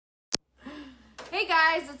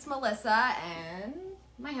guys, it's Melissa and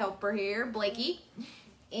my helper here, Blakey.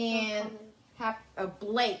 And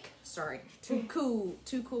Blake, sorry. Too cool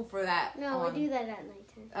for that. No, we do that at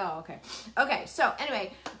nighttime. Oh, okay. Okay, so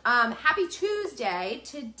anyway, happy Tuesday.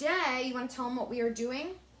 Today, you want to tell them what we are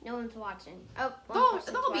doing? No one's watching. Oh,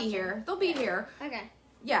 they'll be here. They'll be here. Okay.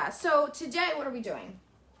 Yeah, so today, what are we doing?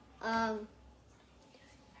 Remember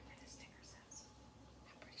the sticker sets?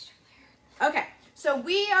 I'm pretty sure they are. Okay, so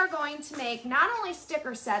we are going to make not only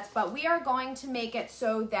sticker sets, but we are going to make it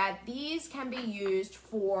so that these can be used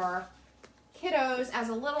for kiddos as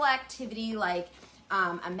a little activity, like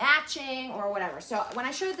a matching or whatever. So when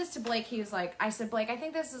I showed this to Blake, he was like, I said, Blake, I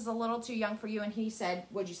think this is a little too young for you. And he said,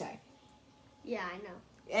 what'd you say? Yeah, I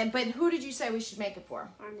know. But who did you say we should make it for?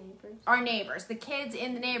 Our neighbors. Our neighbors. The kids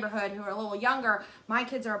in the neighborhood who are a little younger. My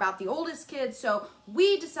kids are about the oldest kids. So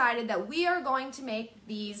we decided that we are going to make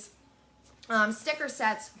these sticker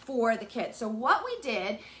sets for the kids. So what we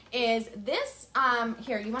did is this,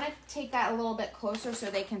 here, you want to take that a little bit closer so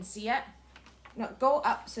they can see it? No, go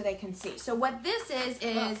up so they can see. So what this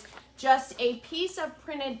is just a piece of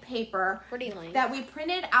printed paper that we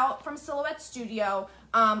printed out from Silhouette Studio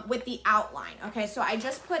with the outline. Okay, so I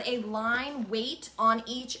just put a line weight on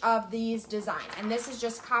each of these designs, and this is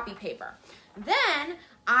just copy paper. Then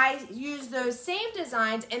I used those same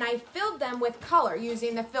designs and I filled them with color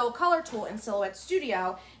using the fill color tool in Silhouette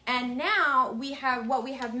Studio. And now we have what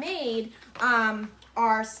we have made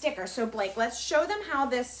are stickers. So Blake, let's show them how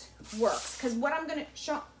this works. Because what I'm gonna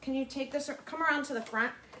show, can you take this, come around to the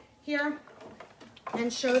front here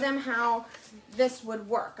and show them how this would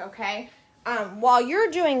work, okay? While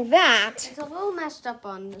you're doing that. It's a little messed up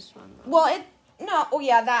on this one, though. Well, oh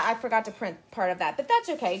yeah, that, I forgot to print part of that, but that's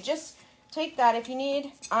okay. Just take that if you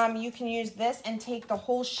need. You can use this and take the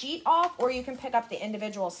whole sheet off, or you can pick up the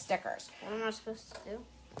individual stickers. What am I supposed to do?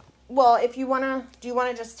 Well, if you wanna, do you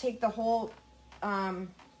wanna just take the whole,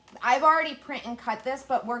 I've already print and cut this,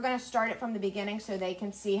 but we're gonna start it from the beginning so they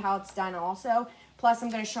can see how it's done also. Plus I'm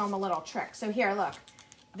gonna show them a little trick. So here, look,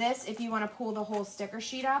 this, if you wanna pull the whole sticker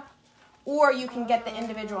sheet up, or you can get the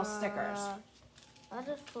individual stickers. I'll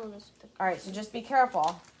just pull the sticker. All right, so just be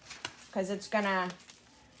careful, because it's gonna,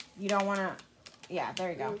 you don't wanna, yeah,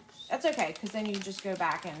 there you go. Oops. That's okay, because then you just go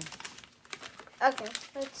back and. Okay,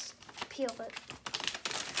 let's peel it.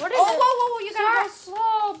 What is it? Whoa, you gotta go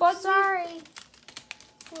slow, bud. Sorry.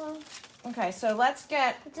 Well, okay, so let's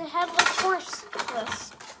get. It's a headless horse.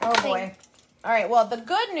 Oh boy. All right, well, the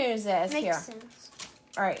good news is here. Makes sense.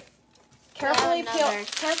 All right. Carefully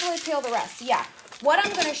peel the rest. Yeah. What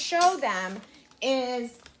I'm going to show them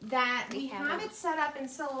is that we have it set up in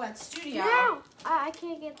Silhouette Studio. No, I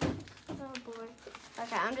can't get the board.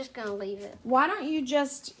 Okay, I'm just going to leave it. Why don't you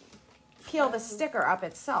just peel the sticker up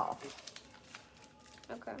itself?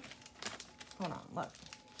 Okay. Hold on, look.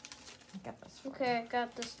 Get this for Okay, you. I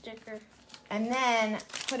got the sticker. And then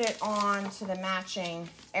put it on to the matching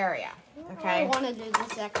area. Okay. I want to do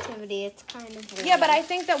this activity. It's kind of weird. Yeah, but I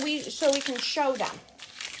think that we can show them.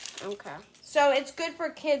 Okay. So it's good for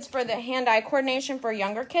kids, for the hand-eye coordination for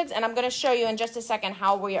younger kids, and I'm going to show you in just a second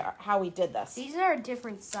how we did this. These are a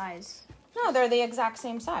different size. No, they're the exact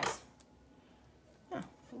same size. Yeah.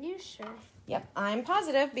 Are you sure? Yep, I'm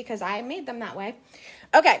positive because I made them that way.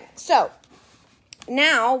 Okay, so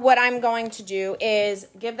now what I'm going to do is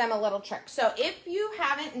give them a little trick. So if you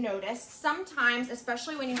haven't noticed, sometimes,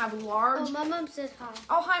 especially when you have large... Oh, my mom said hi.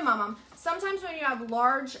 Oh, hi, Mom. Sometimes when you have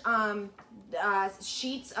large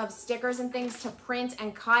sheets of stickers and things to print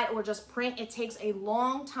and cut or just print, it takes a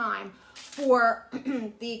long time for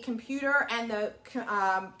the computer and the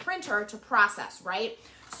printer to process, right?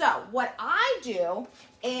 So what I do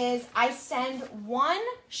is I send one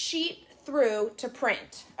sheet through to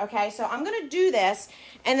print. Okay, so I'm going to do this,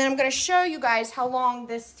 and then I'm going to show you guys how long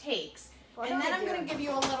this takes. And then I'm going to give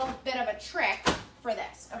you a little bit of a trick for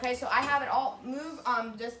this. Okay, so I have it all move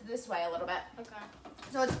just this way a little bit. Okay.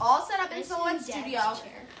 So it's all set up in Silhouette Studio.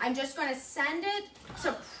 I'm just going to send it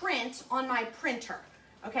to print on my printer.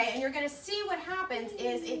 Okay, and you're going to see what happens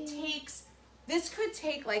is it takes, this could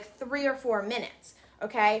take like 3 or 4 minutes.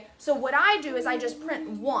 Okay, so what I do is I just print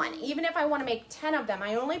one. Even if I want to make 10 of them,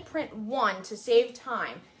 I only print one to save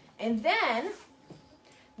time. And then,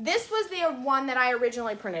 this was the one that I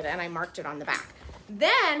originally printed, and I marked it on the back.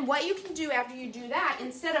 Then, what you can do after you do that,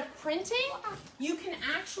 instead of printing, you can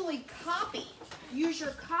actually copy. Use your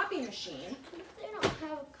copy machine. They don't have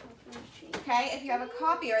a copy machine. Okay, if you have a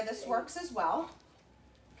copier, this works as well.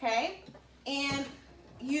 Okay, and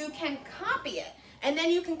you can copy it. And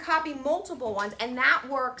then you can copy multiple ones, and that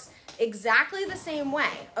works exactly the same way,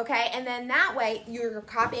 okay? And then that way you're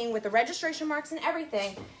copying with the registration marks and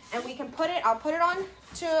everything, and we can put it, I'll put it on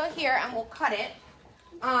to here and we'll cut it.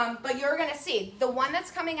 But you're gonna see, the one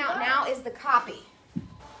that's coming out now is the copy,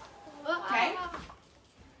 okay?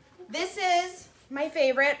 This is my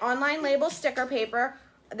favorite online label sticker paper.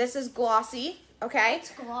 This is glossy, okay?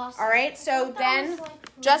 It's glossy. All right, so then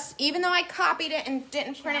just, even though I copied it and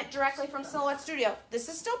didn't print it directly from Silhouette Studio, this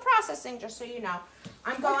is still processing, just so you know.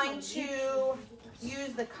 I'm going to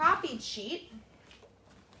use the copied sheet,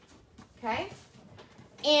 okay?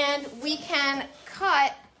 And we can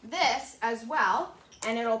cut this as well,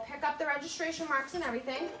 and it'll pick up the registration marks and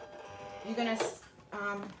everything. You're gonna,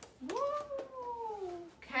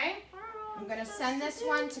 okay? I'm gonna send this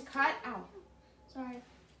one to cut. Ow. Sorry.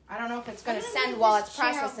 I don't know if it's gonna send while it's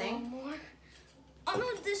processing. I'll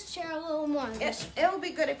move this chair a little more. It'll be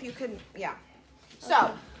good if you could, yeah.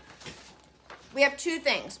 So, we have two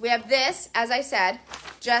things. We have this, as I said,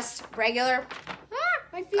 just regular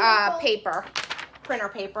paper, printer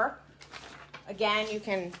paper. Again, you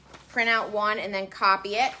can print out one and then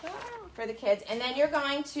copy it for the kids. And then you're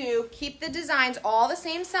going to keep the designs all the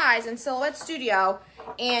same size in Silhouette Studio,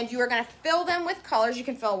 and you are gonna fill them with colors. You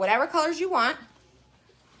can fill whatever colors you want.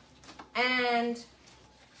 And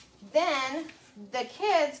then the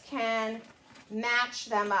kids can match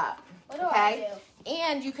them up, okay?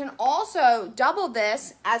 And you can also double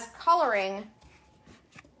this as coloring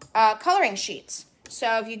sheets.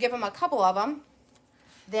 So if you give them a couple of them,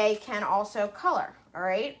 they can also color, all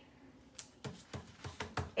right?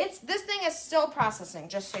 This thing is still processing,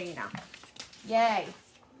 just so you know. Yay.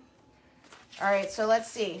 All right, so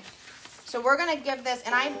let's see. So we're gonna give this,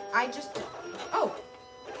 and I just, oh,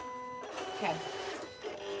 okay.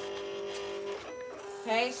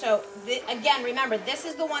 Okay, so again, remember, this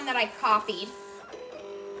is the one that I copied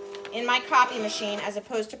in my copy machine as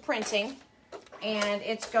opposed to printing, and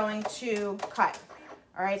it's going to cut.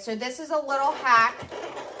 All right, so this is a little hack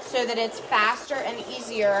so that it's faster and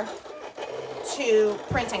easier to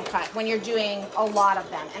print and cut when you're doing a lot of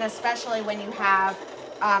them, and especially when you have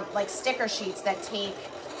like sticker sheets that take,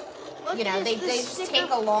 you know, they just take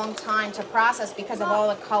a long time to process because of all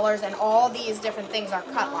the colors, and all these different things are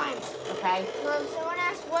cut lines, okay? Mom, someone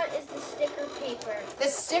asked, what is the sticker paper? The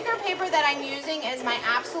sticker paper that I'm using is my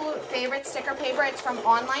absolute favorite sticker paper. It's from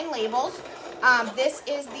Online Labels. This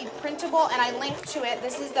is the Printable, and I linked to it.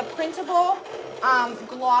 This is the Printable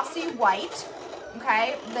Glossy White,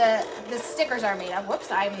 okay? The stickers are made of,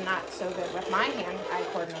 whoops, I'm not so good with my hand-eye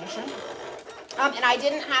coordination. And I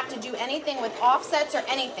didn't have to do anything with offsets or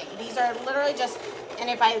anything. These are literally just, and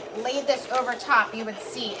if I laid this over top, you would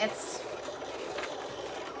see it's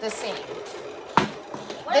the same.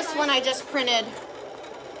 This one I just printed,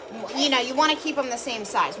 you know, you want to keep them the same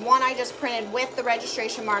size. One I just printed with the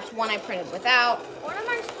registration marks, one I printed without. What am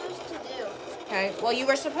I supposed to do? Okay, well, you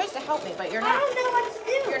were supposed to help me, but you're not. I don't know what to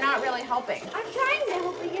do. You're not really helping. I'm trying to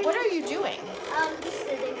help you. What are you doing? Just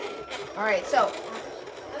sitting. All right, so.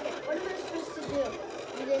 Okay, what am I supposed to do?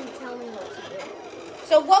 You didn't tell me what to do.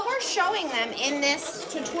 So what we're showing them in this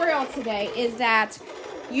tutorial today is that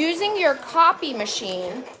using your copy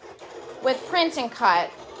machine with print and cut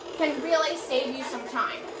can really save you some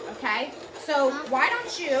time, okay? So why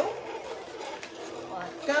don't you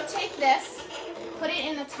go take this, put it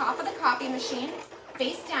in the top of the copy machine,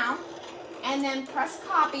 face down, and then press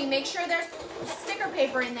copy. Make sure there's sticker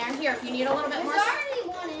paper in there. Here, if you need a little bit more. There's already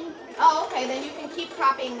one in. Oh, okay, then you can keep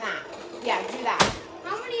copying that. Yeah, do that.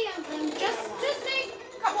 How many of them? Just make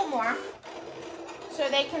a couple more so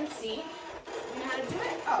they can see. You know how to do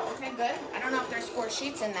it? Oh, okay, good. I don't know if there's 4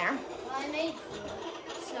 sheets in there. Well, I made 4,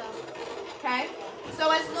 so. Okay,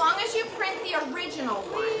 so as long as you print the original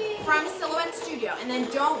one from Silhouette Studio and then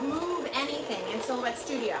don't move anything in Silhouette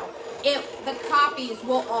Studio, the copies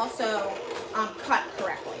will also cut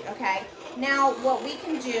correctly, okay? Now, what we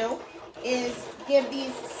can do is give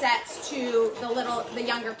these sets to the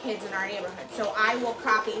younger kids in our neighborhood. So I will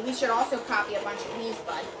copy. We should also copy a bunch of these,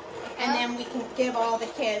 bud. And then we can give all the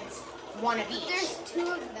kids one of each. There's 2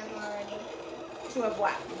 of them already. 2 of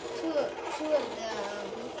what? 2 of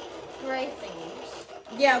the gray things.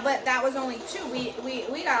 Yeah, but that was only 2.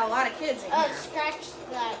 We got a lot of kids in here. Scratch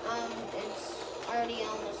that. It's already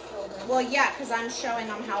on this folder. Well, yeah, because I'm showing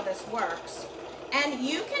them how this works. And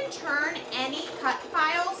you can turn any cut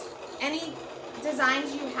files, any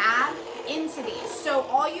designs you have, into these. So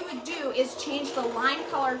all you would do is change the line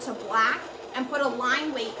color to black and put a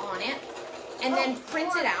line weight on it, and then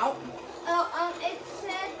print it out. It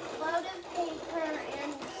said load of paper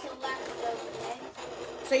and select okay.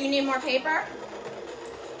 So you need more paper?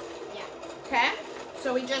 Yeah. Okay.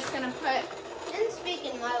 So we're just gonna put. Didn't speak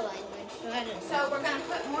in my language. So we're going to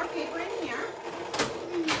put more paper in here.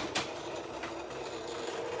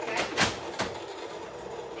 Okay.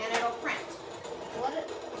 And it'll print.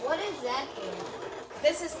 What is that doing?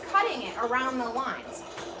 This is cutting it around the lines.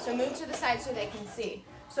 So move to the side so they can see.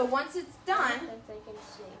 So once it's done, They can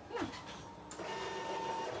see. yeah.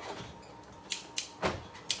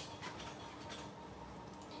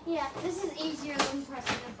 Yeah, this is easier than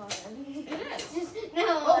pressing a button. It is. Just, no,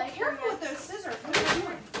 Oh, careful with those scissors. What are you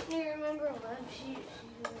doing? I remember when she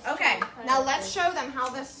was Okay, trying to now cut let's it. show them how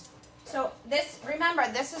this, so this, remember,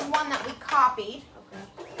 this is one that we copied.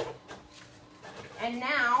 Okay. And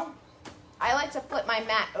now, I like to flip my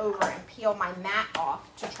mat over and peel my mat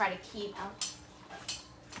off to try to keep, I'm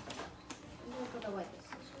gonna put away the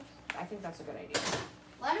scissors. I think that's a good idea.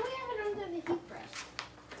 Why do we have it under the heat press?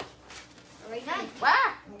 Right now.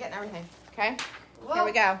 Ah, I'm getting everything, okay? Here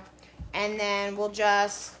we go. And then we'll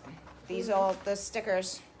just, these all, the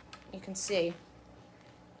stickers, you can see.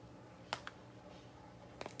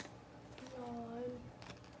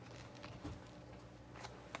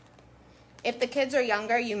 If the kids are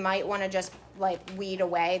younger, you might want to just like weed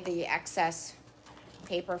away the excess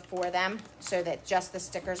paper for them so that just the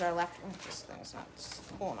stickers are left. Oh, this thing's not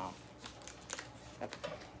pulling off. Yep.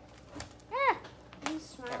 Ah, These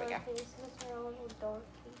smiley There we go. faces are a little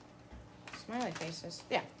darky. smiley faces.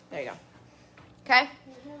 Yeah, there you go. Okay.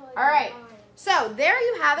 These are like All right. lines. So there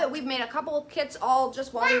you have it. We've made a couple of kits all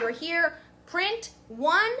just while we were here. Print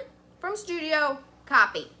one from Studio,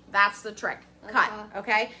 copy. That's the trick. Cut,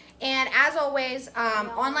 okay? And as always,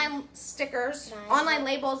 online stickers, online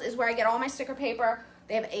labels is where I get all my sticker paper.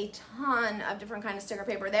 They have a ton of different kind of sticker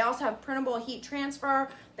paper. They also have printable heat transfer.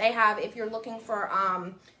 They have, if you're looking for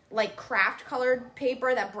like craft colored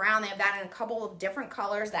paper, that brown, they have that in a couple of different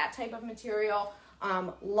colors, that type of material.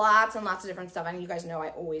 Lots and lots of different stuff. And you guys know I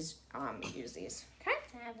always use these, okay?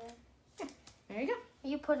 Have it. Yeah, there you go.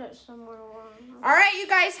 You put it somewhere warm. All right, you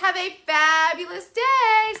guys have a fabulous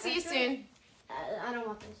day. See you soon. I don't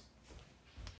want this.